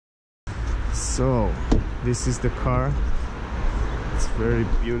So this is the car. It's very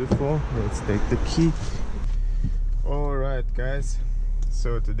beautiful. Let's take the key. All right, guys,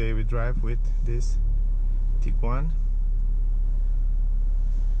 so today we drive with this Tiguan.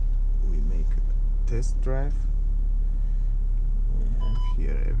 We make a test drive. We have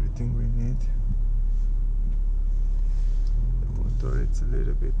here everything we need. The motor, it's a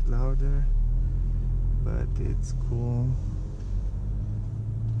little bit louder, but it's cool.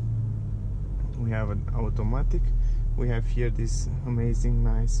 We have an automatic. We have here this amazing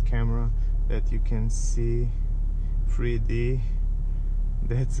nice camera that you can see 3D.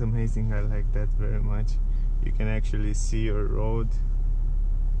 That's amazing. I like that very much. You can actually see your road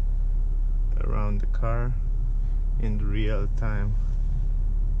around the car in real time.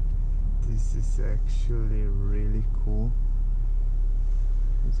 This is actually really cool,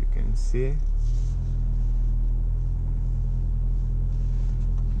 as you can see.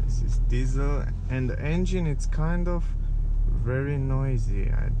 This is diesel, and the engine, it's kind of very noisy.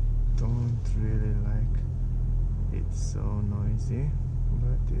 I don't really like it's so noisy,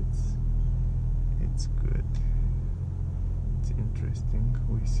 but it's good. It's interesting.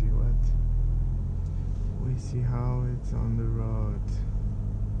 We see how it's on the road.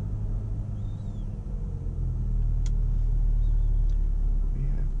 We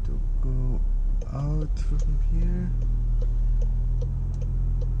have to go out from here.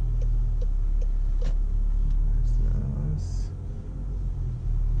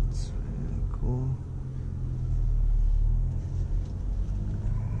 It's really cool.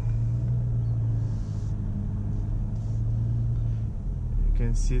 You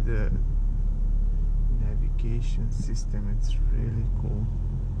can see the navigation system. It's really cool.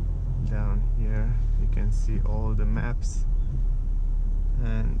 Down here you can see all the maps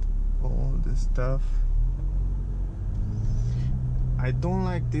and all the stuff. I don't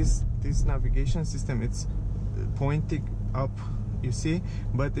like this navigation system. It's pointing up, you see,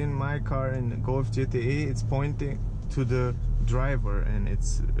 but in my car, in the Golf GTE, it's pointing to the driver, and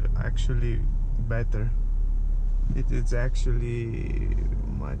it's actually better. It is actually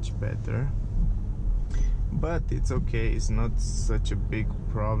much better, but it's okay. It's not such a big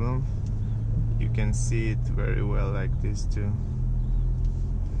problem. You can see it very well like this too.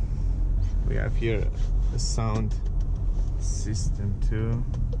 We have here a sound system too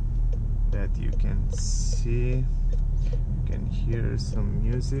that you can see. You can hear some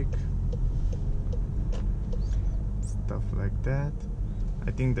music, stuff like that.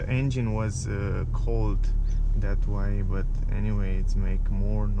 I think the engine was cold that way, but anyway, it's make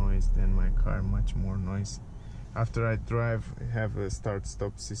more noise than my car, much more noise. After I drive, I have a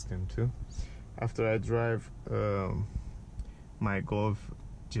start-stop system too. After I drive my Golf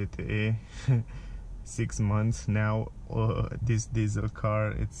GTE 6 months now, this diesel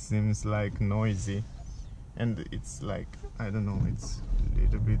car, it seems like noisy, and it's like, I don't know, it's a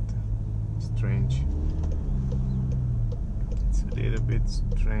little bit strange. It's a little bit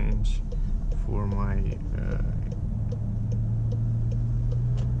strange for my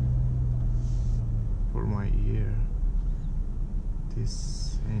ear.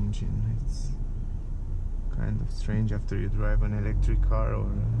 This engine, it's kind of strange after you drive an electric car or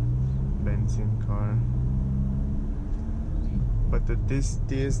a benzene car. But this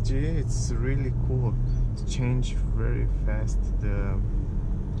DSG, it's really cool. It change very fast the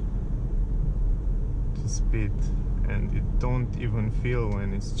speed, and you don't even feel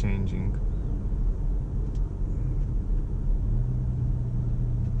when it's changing.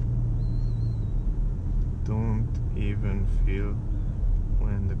 Don't even feel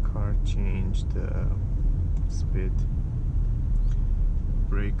when the car changed the speed.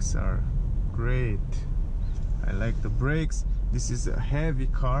 Brakes are great. I like the brakes. This is a heavy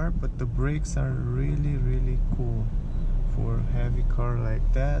car, but the brakes are really, really cool. For a heavy car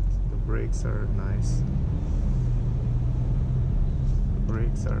like that, the brakes are nice. The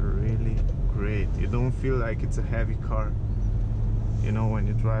brakes are really great. You don't feel like it's a heavy car. You know, when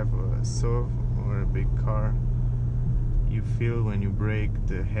you drive a SUV or a big car, you feel when you brake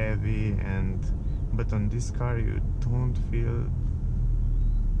the heavy, but on this car you don't feel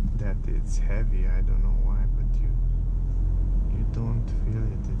that it's heavy. I don't know why, but you don't feel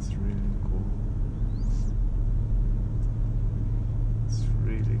it. It's really cool. It's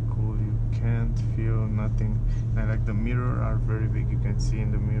really cool. You can't feel nothing. And like the mirror are very big. You can see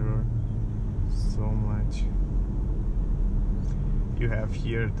in the mirror so much. You have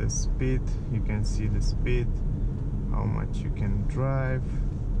here the speed. You can see the speed, how much you can drive,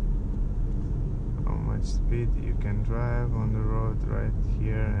 how much speed you can drive on the road right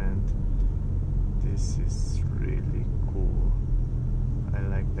here, and this is really cool. I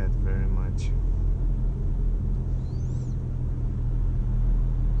like that very much.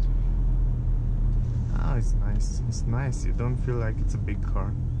 nice. It's nice. You don't feel like it's a big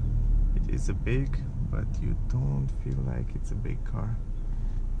car. It is a big, but you don't feel like it's a big car.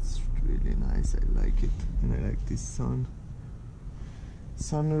 It's really nice. I like it, and I like this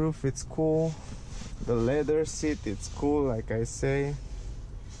sunroof. It's cool. The leather seat, it's cool, like I say.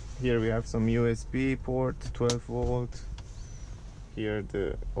 Here we have some USB port, 12 volt. Here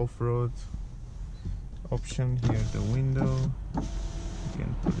the off-road option. Here the window. You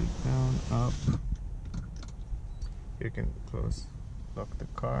can put it down, up. You can close, lock the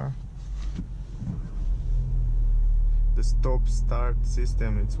car. The stop start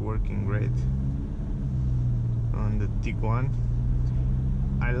system, it's working great on the Tiguan.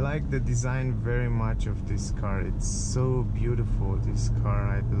 I like the design very much of this car. It's so beautiful, this car.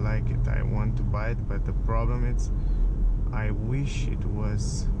 I like it. I want to buy it, but the problem is I wish it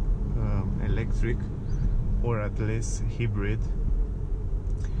was electric or at least hybrid.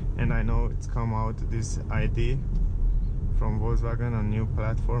 And I know it's come out this ID from Volkswagen, a new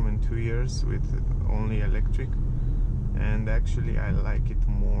platform in 2 years with only electric, and actually I like it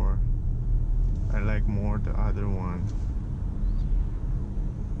more. I like more the other one.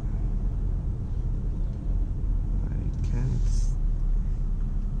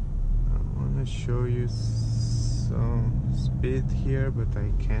 I want to show you some speed here, but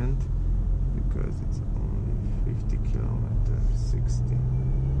I can't because it's only 50 kilometers, 60.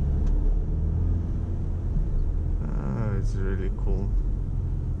 It's really cool.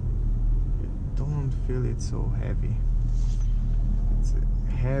 You don't feel it so heavy. It's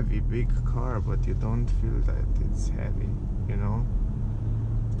a heavy, big car, but you don't feel that it's heavy, you know?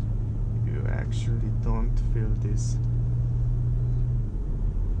 You actually don't feel this.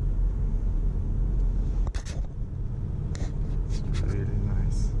 Really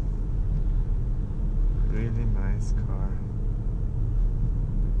nice. Really nice car.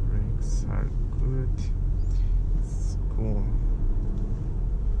 The brakes are good. It's cool.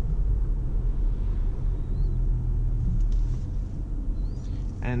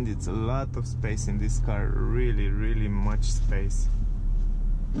 And it's a lot of space in this car. Really, really much space.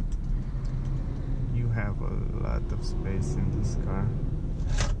 You have a lot of space in this car.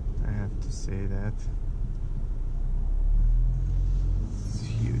 I have to say that.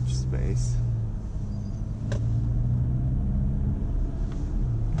 Huge space.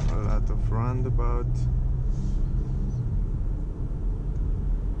 A lot of roundabout.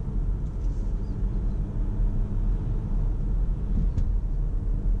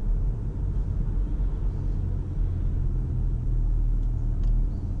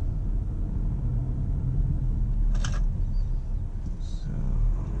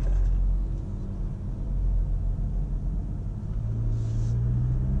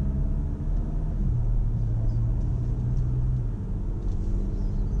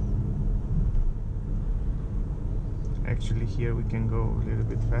 Actually, here we can go a little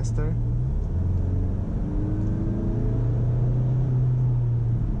bit faster.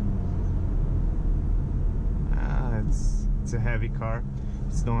 It's a heavy car.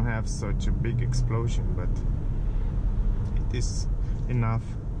 It don't have such a big explosion, but it is enough.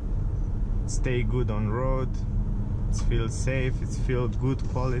 Stay good on road. It feels safe. It feels good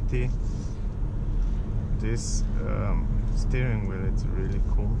quality. This steering wheel, it's really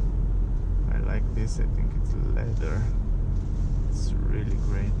cool. I like this. I think it's leather. It's really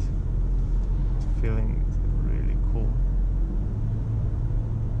great. The feeling is really cool.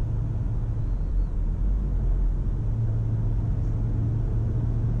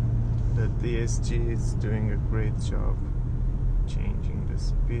 The DSG is doing a great job changing the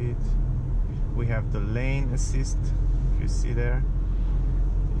speed. We have the lane assist. If you see there,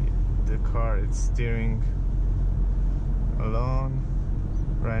 the car is steering alone.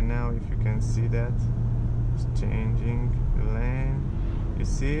 Right now, if you can see that, it's changing the lane. You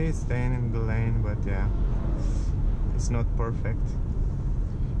see, it's staying in the lane, but yeah, it's not perfect.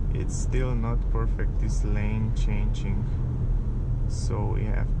 It's still not perfect, this lane changing. So we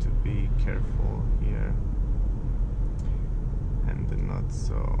have to be careful here. And not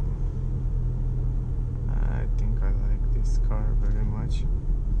so. I think I like this car very much.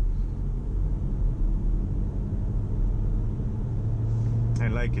 I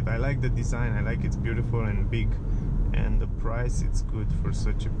like it. I like the design. I like it's beautiful and big, and the price, it's good for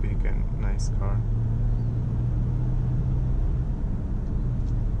such a big and nice car.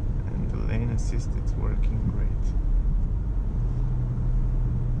 And the lane assist, it's working great.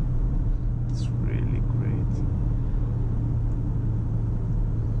 It's really great.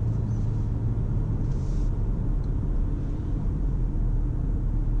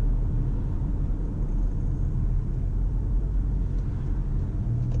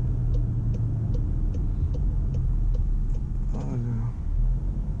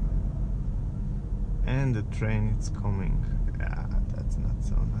 train is coming. Yeah, that's not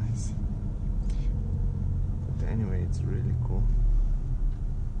so nice. But anyway, it's really cool.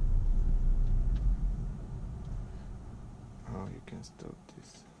 Oh, you can stop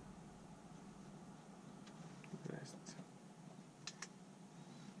this. Rest.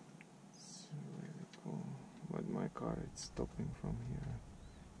 It's really cool. But my car is stopping from here.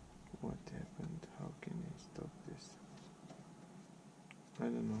 What happened? How can I stop this? I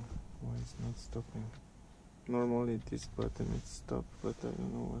don't know why it's not stopping. Normally this button is stop, but I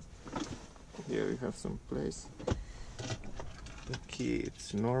don't know what. Here we have some place. The key,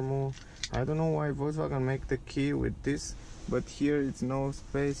 it's normal. I don't know why Volkswagen make the key with this, but here it's no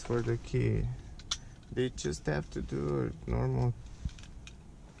space for the key. They just have to do a normal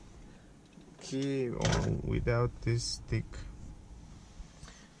key or without this stick.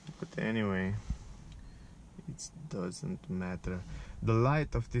 But anyway, it doesn't matter. The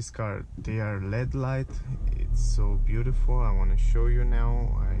light of this car, they are LED light. It's so beautiful. I want to show you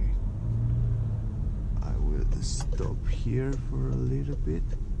now. I will stop here for a little bit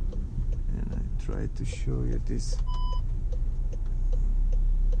and I try to show you this.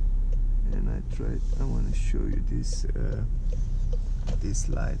 And I want to show you this this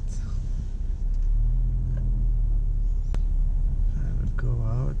light. I will go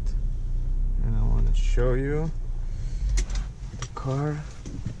out and I want to show you the car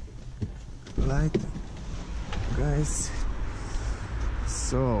light, guys.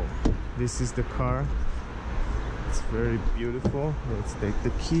 So this is the car. It's very beautiful. Let's take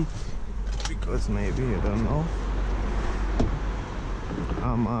the key because maybe you don't know.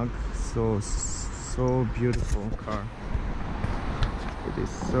 Amag, so beautiful car. It is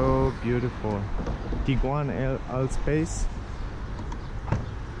so beautiful. Tiguan Allspace.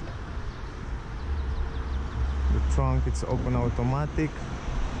 The trunk, it's open automatic.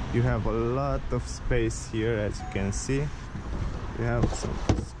 You have a lot of space here, as you can see. You have some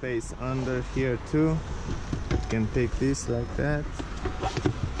space under here too. You can take this like that.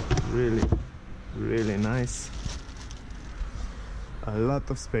 Really nice. A lot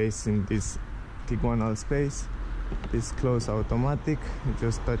of space in this Tiguan Allspace. This close automatic. You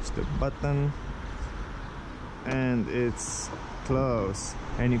just touch the button and it's closed.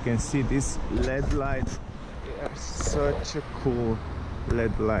 And you can see this LED light. They are such a cool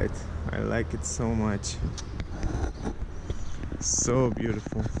LED light. I like it so much. So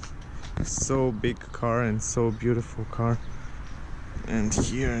beautiful. So big car and so beautiful car. And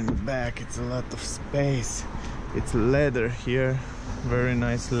here in the back it's a lot of space. It's leather here, very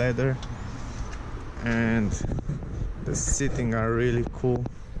nice leather, and the seating are really cool.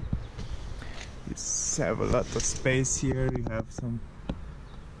 You have a lot of space here. You have some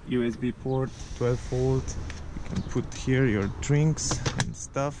USB port, 12 volt. You can put here your drinks and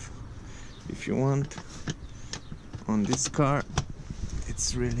stuff if you want. On this car,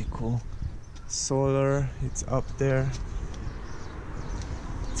 it's really cool. Solar, it's up there.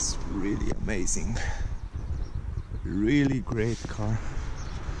 It's really amazing. Really great car.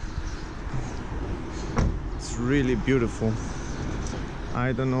 It's really beautiful.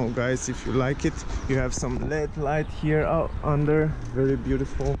 I don't know, guys, if you like it. You have some LED light here out under, very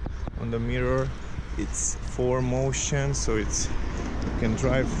beautiful. On the mirror, it's 4 motion, so it's you can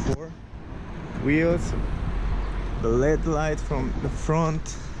drive 4 wheels. The LED light from the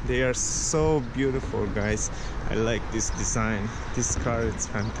front, they are so beautiful, guys. I like this design. This car is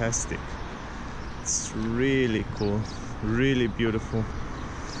fantastic. It's really cool, really beautiful,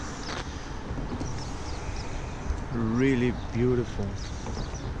 really beautiful.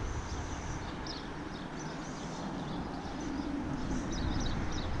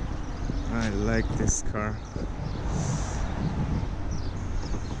 I like this car.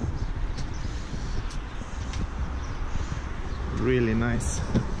 Really nice.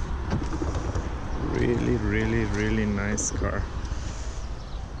 Really nice car.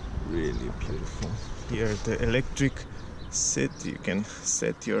 Really beautiful. Here the electric seat, you can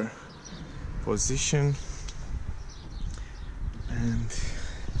set your position, and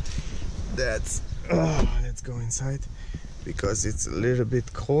that's let's go inside because it's a little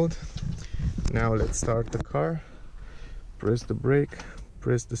bit cold. Now let's start the car. Press the brake,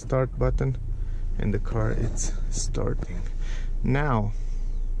 press the start button, and the car is starting. Now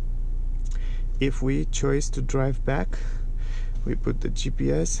if we choose to drive back, we put the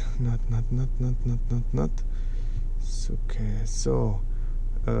GPS. Not. It's okay. So,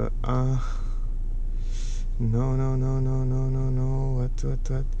 no. What?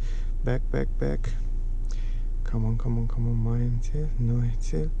 Back. Come on. Mine here. No, it's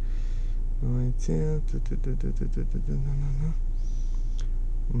here. No, it's here.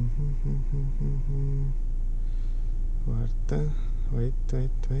 No. Wait.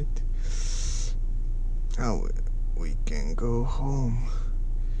 Oh, we can go home.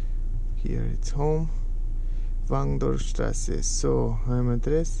 Here it's home. Wangdorfstrasse. So, I'm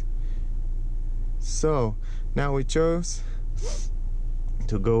address. So, now we chose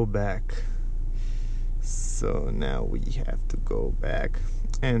to go back. So now we have to go back.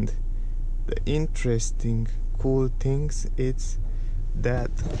 And the interesting, cool things is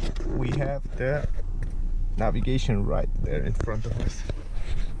that we have the navigation right there in front of us.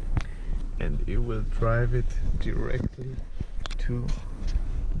 And it will drive it directly to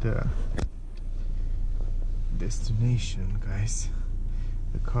the destination, guys.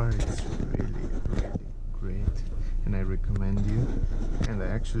 The car is really great, and I recommend you. And I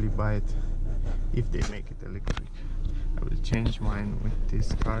actually buy it if they make it electric. I will change mine with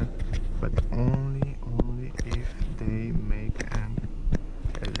this car, but only if they make an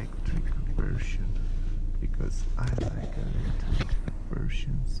electric version, because I like electric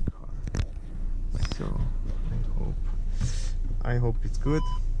versions car. So I hope it's good.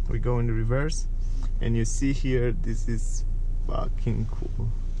 We go in the reverse, and you see here, this is fucking cool.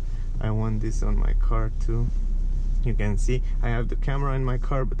 I want this on my car too. You can see I have the camera in my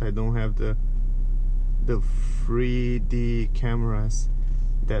car, but I don't have the 3D cameras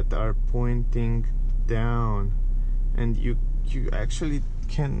that are pointing down, and you actually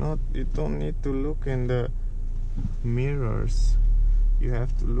cannot, you don't need to look in the mirrors. You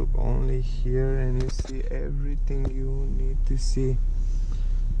have to look only here, and you see everything you need to see.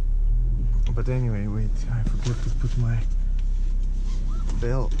 But anyway, wait, I forgot to put my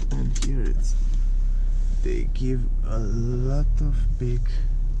belt, and here it's, they give a lot of big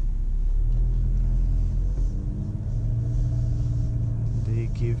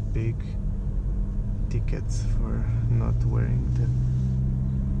tickets for not wearing them.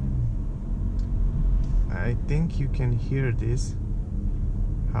 I think you can hear this,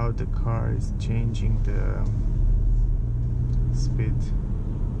 how the car is changing the speed.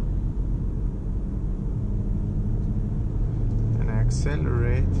 And I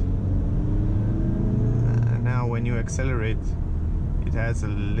accelerate, and now when you accelerate, it has a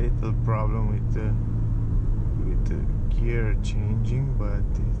little problem with the gear changing, but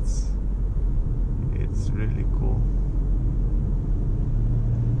it's really cool.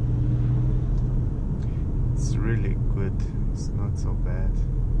 It's really good. It's not so bad.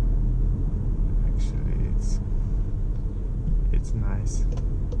 Actually, it's nice.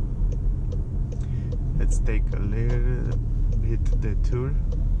 Let's take a little bit the tour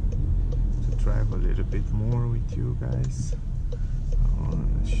to drive a little bit more with you guys. I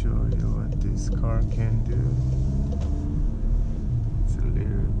want to show you what this car can do. It's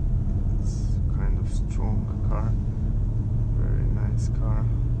kind of strong car, very nice car.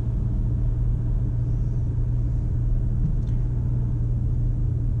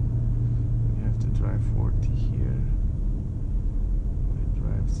 We have to drive 40 here. We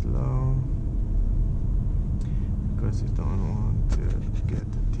drive slow because we don't want to get a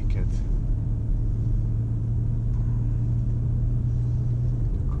ticket.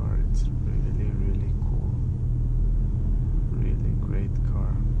 The car is really cool. Really great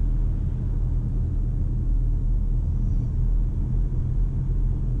car.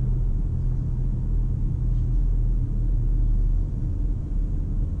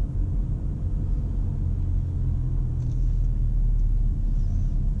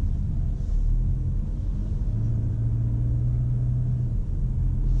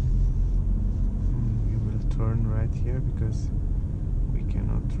 We will turn right here because we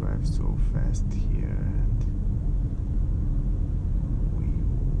cannot drive so fast here, and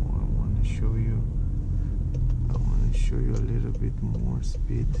I want to show you a little bit more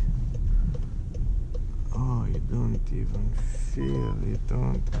speed. Oh, you don't even feel, I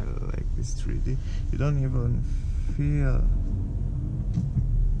like this 3D, you don't even feel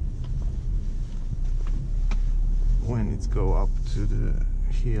when it's go up to the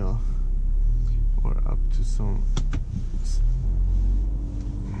hill or up to some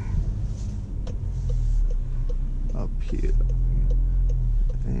uphill.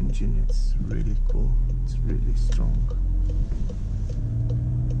 The engine, it's really cool, it's really strong.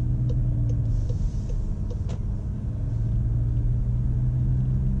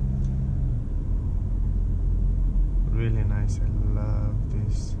 Really nice. I love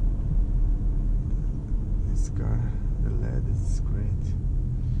this car. The LED is great.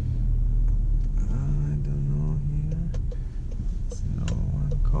 I don't know here. There's no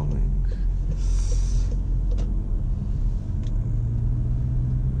one coming.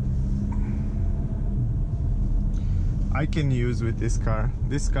 I can use with this car.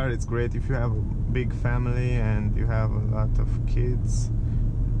 This car is great if you have a big family and you have a lot of kids.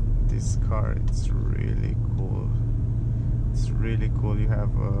 This car, it's really cool. It's really cool. You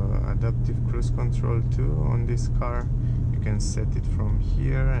have adaptive cruise control too on this car. You can set it from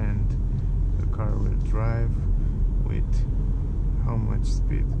here and the car will drive with how much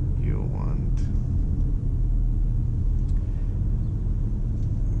speed you want.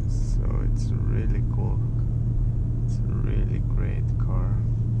 So it's really cool. It's a really great car.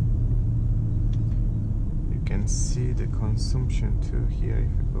 You can see the consumption too here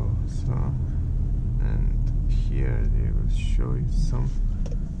if you go so, and here they will show you some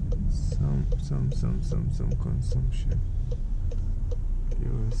consumption. You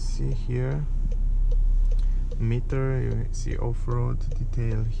will see here meter, you see off-road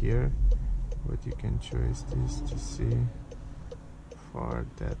detail here. What you can choose this to see for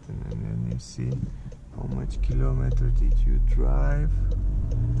that, and then you see how much kilometer did you drive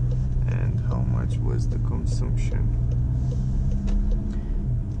and how much was the consumption.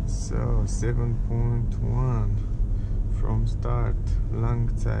 So 7.1 from start, long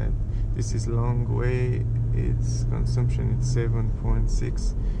side. This is long way. Its consumption is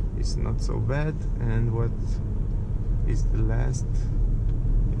 7.6. It's not so bad. And what is the last?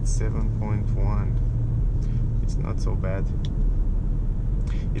 It's 7.1. It's not so bad.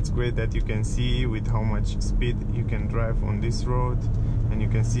 It's great that you can see with how much speed you can drive on this road, and you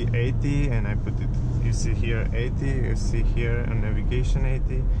can see 80, and I put it, you see here 80, you see here on navigation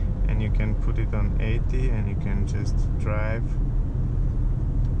 80, and you can put it on 80 and you can just drive,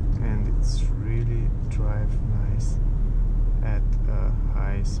 and it's really drive nice at a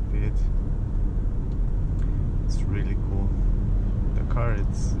high speed. It's really cool. The car,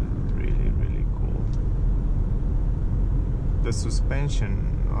 it's really cool. The suspension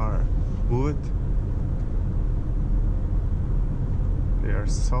are wood. They are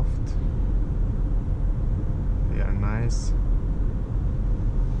soft. They are nice.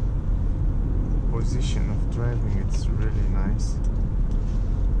 Position of driving, it's really nice.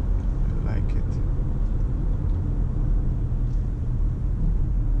 I like it.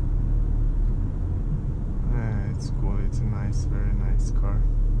 It's cool. It's a nice, very nice car.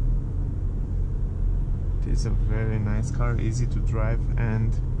 It is a very nice car, easy to drive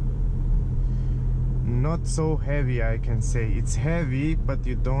and not so heavy, I can say. It's heavy, but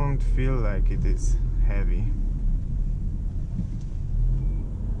you don't feel like it is heavy.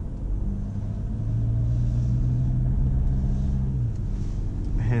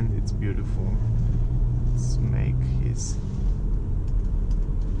 And it's beautiful. Let's make his...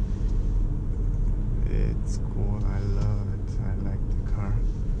 It's cool, I love it. I like the car.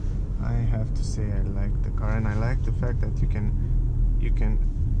 I have to say I like the car, and I like the fact that you can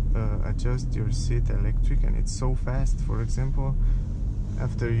adjust your seat electric, and it's so fast. For example,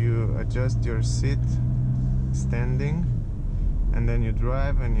 after you adjust your seat standing and then you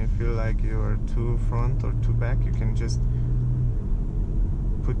drive and you feel like you are too front or too back, you can just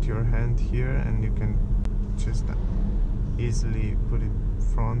put your hand here and you can just easily put it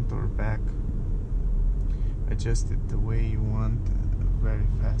front or back, adjust it the way you want, very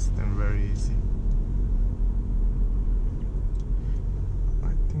fast and very easy.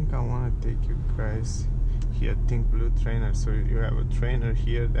 I think I want to take you guys here, Think Blue trainer. So you have a trainer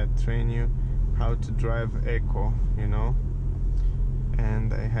here that train you how to drive eco, you know,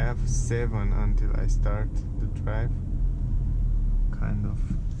 and I have 7 until I start the drive. Kind of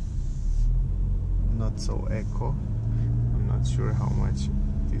not so eco. I'm not sure how much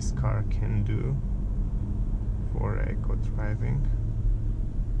this car can do for eco driving,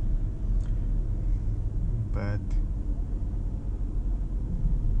 but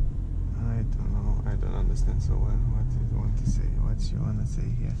I don't know. I don't understand so well what you want to say. What you want to say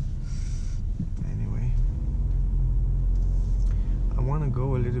here? Anyway, I want to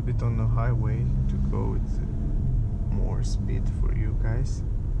go a little bit on the highway to go with more speed for you guys.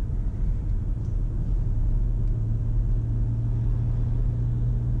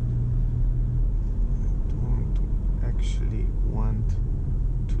 I don't actually want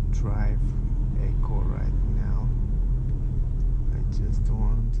to drive eco right now. I just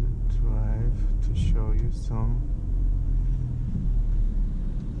want to drive to show you some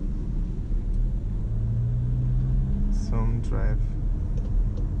drive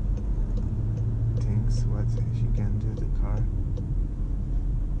things what you can do the car.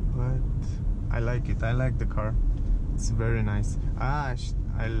 But I like it. I like the car. It's very nice. I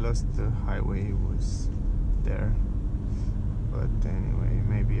lost the highway. It was there, but anyway,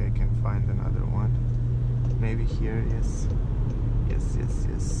 maybe I can find another one. Maybe here. Yes,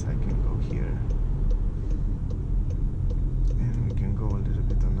 I can go here. can go a little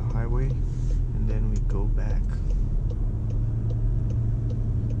bit on the highway and then we go back.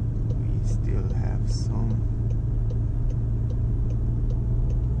 We still have some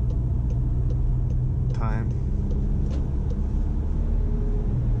time.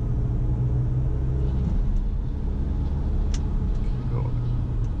 Can go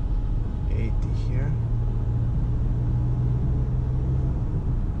 80 here.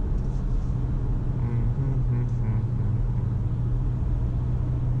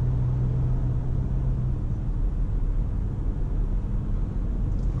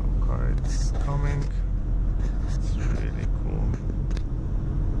 Coming. It's really cool.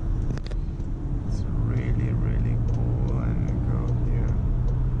 It's really, really cool. And we go here,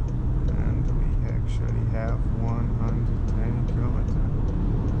 and we actually have 120 kilometers.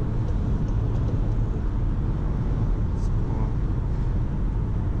 It's cool.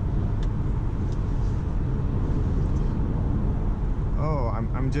 Oh,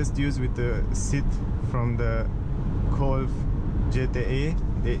 I'm just used with the seat from the Golf GTE.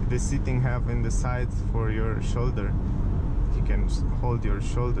 The seating have in the sides for your shoulder. You can hold your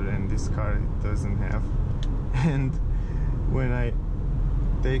shoulder, and this car it doesn't have. And when I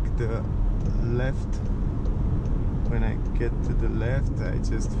take the left, when I get to the left, I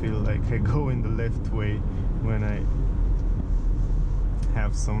just feel like I go in the left way when I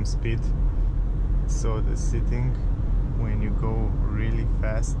have some speed. So the seating, when you go really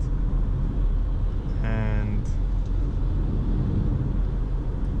fast and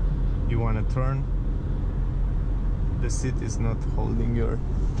you want to turn, the seat is not holding your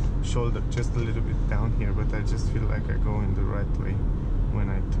shoulder, just a little bit down here, but I just feel like I go in the right way when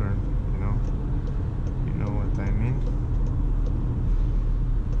I turn, you know what I mean.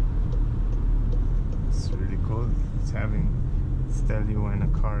 It's really cool. It's tell you when a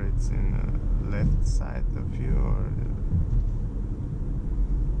car it's in the left side of you or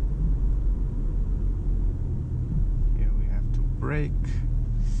here we have to brake.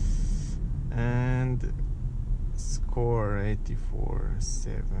 And score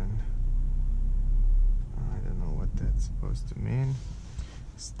 84.7. I don't know what that's supposed to mean.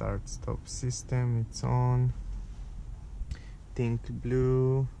 Start stop system, it's on. Think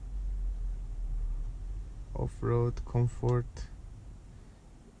blue. Off-road comfort.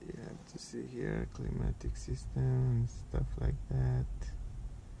 You have to see here climatic system and stuff like that.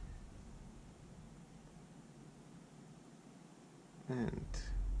 And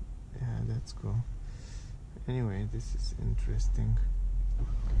yeah, let's go. Anyway, this is interesting. The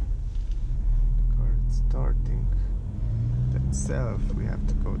car is starting itself. We have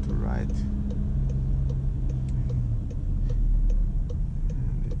to go to right.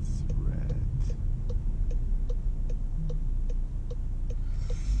 And it's red.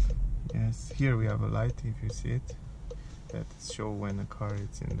 Yes, here we have a light, if you see it. That shows when a car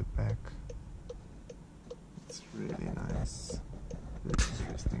is in the back. It's really nice. Very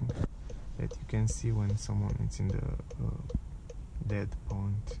interesting. That you can see when someone is in the dead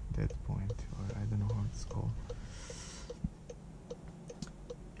point, or I don't know how it's called.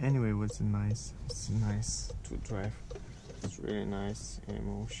 Anyway, it was nice. It's nice to drive. It's really nice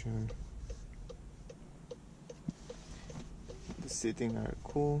emotion. The seating are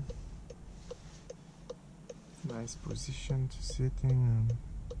cool. Nice position to sitting.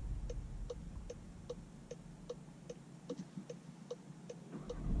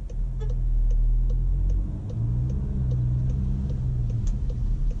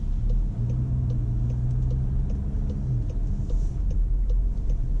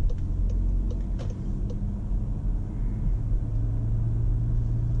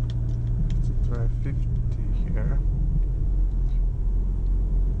 Try 50 here.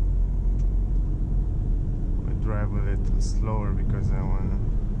 We drive a little slower because I wanna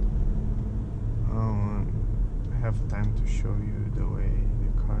have time to show you the way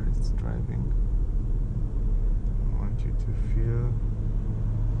the car is driving. I want you to feel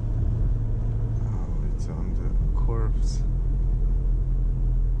how it's on the curves.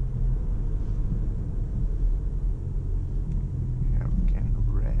 We have again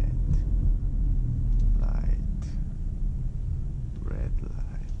red light.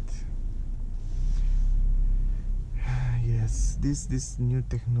 Yes, this new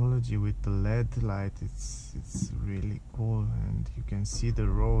technology with the LED light, it's really cool, and you can see the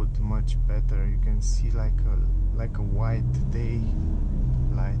road much better. You can see like a white day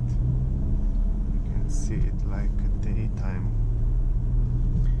light. You can see it like a daytime,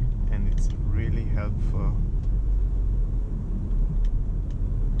 and it's really helpful.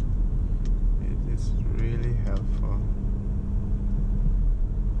 It is really helpful.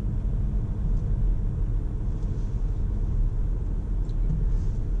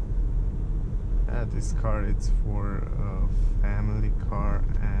 this car, it's for a family car,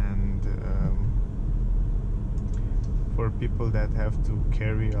 and for people that have to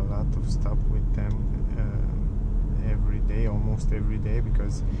carry a lot of stuff with them every day, almost every day,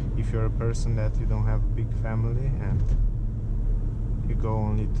 because if you're a person that you don't have a big family and you go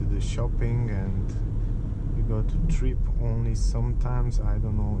only to the shopping and you go to trip only sometimes, I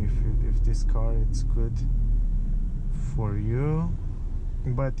don't know if this car it's good for you.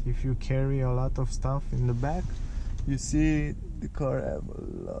 But if you carry a lot of stuff in the back, you see the car have a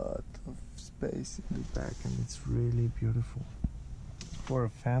lot of space in the back, and it's really beautiful for a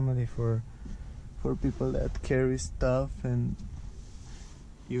family, for people that carry stuff. And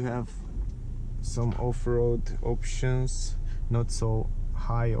you have some off-road options, not so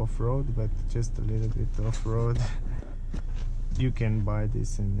high off-road, but just a little bit off-road. You can buy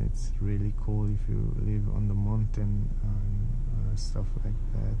this, and it's really cool if you live on the mountain, stuff like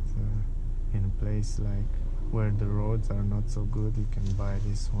that, in a place like where the roads are not so good. You can buy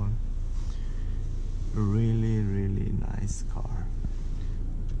this one. Really nice car,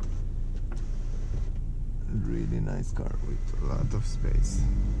 really nice car with a lot of space.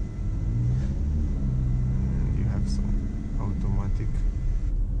 And you have some automatic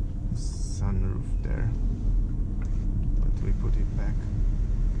sunroof there, but we put it back.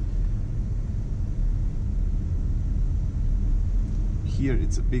 Here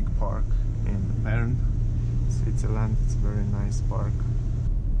it's a big park in Bern, Switzerland. It's a very nice park.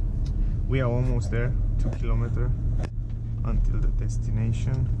 We are almost there, 2 kilometers until the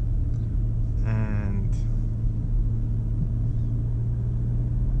destination.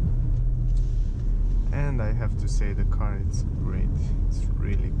 And I have to say, the car, it's great. It's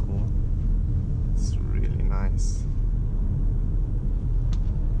really cool. It's really nice.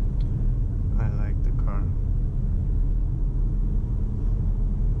 I like the car.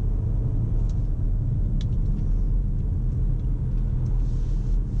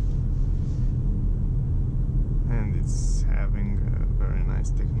 And it's having a very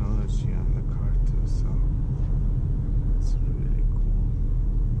nice technology on the car too, so it's really cool.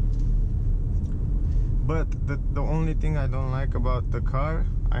 But the only thing I don't like about the car,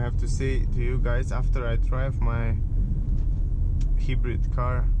 I have to say to you guys, after I drive my hybrid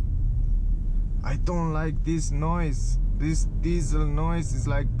car, I don't like this noise. This diesel noise is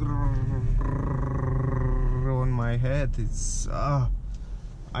like on my head. It's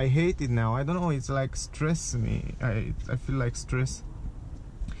I hate it now. I don't know, it's like stress me. I feel like stress.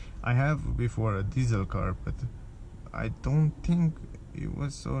 I have before a diesel car, but I don't think it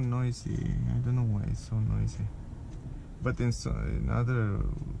was so noisy. I don't know why it's so noisy. But in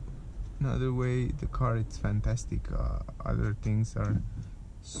another way, the car, it's fantastic. Other things are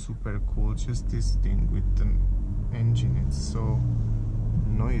super cool. Just this thing with the engine, it's so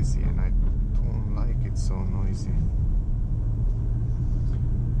noisy, and I don't like it so noisy.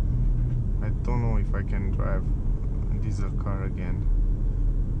 I don't know if I can drive a diesel car again.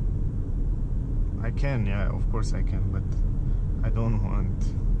 I can, yeah, of course I can, but I don't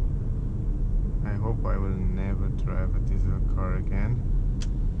want. I hope I will never drive a diesel car again.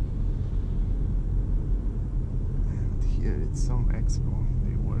 And here it's some expo,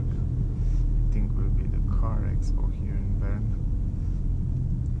 they work. I think will be the car expo here in Bern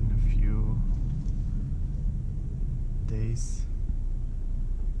in a few days.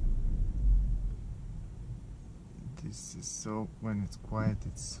 This is so, when it's quiet,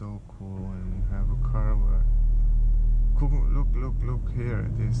 it's so cool when you have a car where, look here,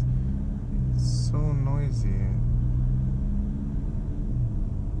 it's so noisy.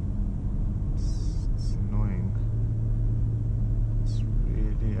 It's annoying. It's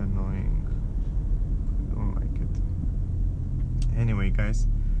really annoying. I don't like it. Anyway guys,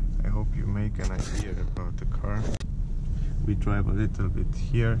 I hope you make an idea about the car. We drive a little bit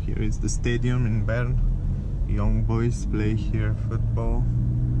here. Here is the stadium in Bern. Young boys play here football,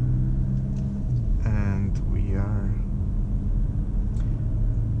 and we are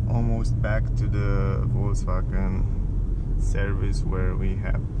almost back to the Volkswagen service where I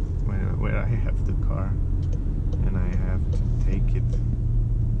have the car, and I have to take it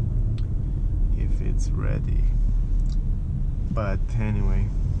if it's ready. But anyway,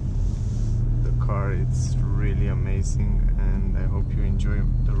 the car, it's really amazing, and I hope you enjoy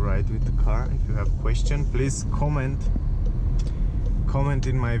the ride with the car. If you have a question, please comment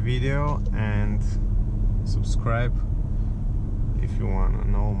in my video, and subscribe if you want to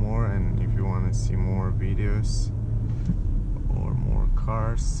know more, and if you want to see more videos or more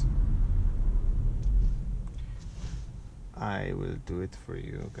cars, I will do it for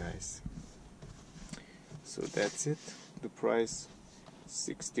you guys. So that's it. The price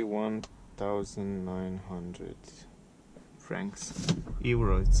 61,000 1,900 francs.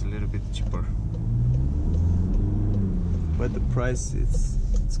 Euro, it's a little bit cheaper. But the price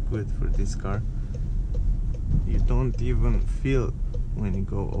it's good for this car. You don't even feel when you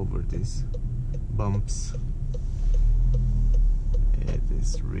go over these bumps. It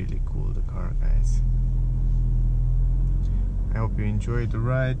is really cool, the car, guys. I hope you enjoyed the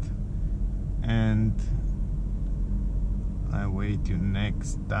ride, and I wait you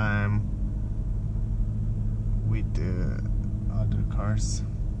next time with other cars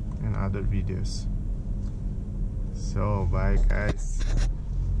and other videos. So bye, guys.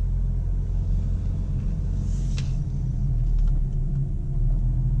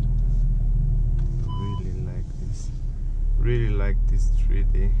 Really like this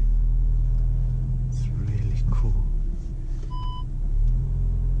 3D. It's really cool.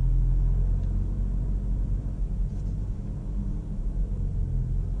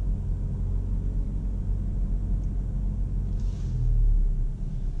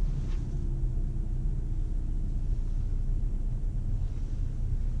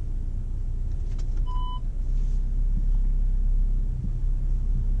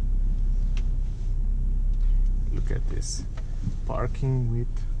 Look at this. Parking with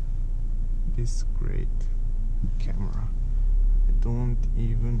this great camera. I don't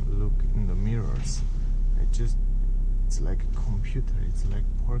even look in the mirrors. It's like a computer. It's like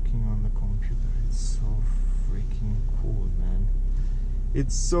parking on the computer. It's so freaking cool, man.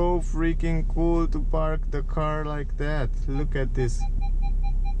 It's so freaking cool to park the car like that. Look at this.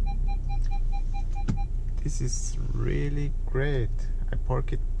 This is really great. I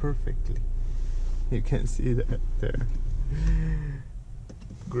park it perfectly. You can see that there.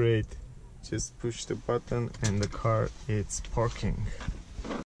 Great. Just push the button and the car is parking.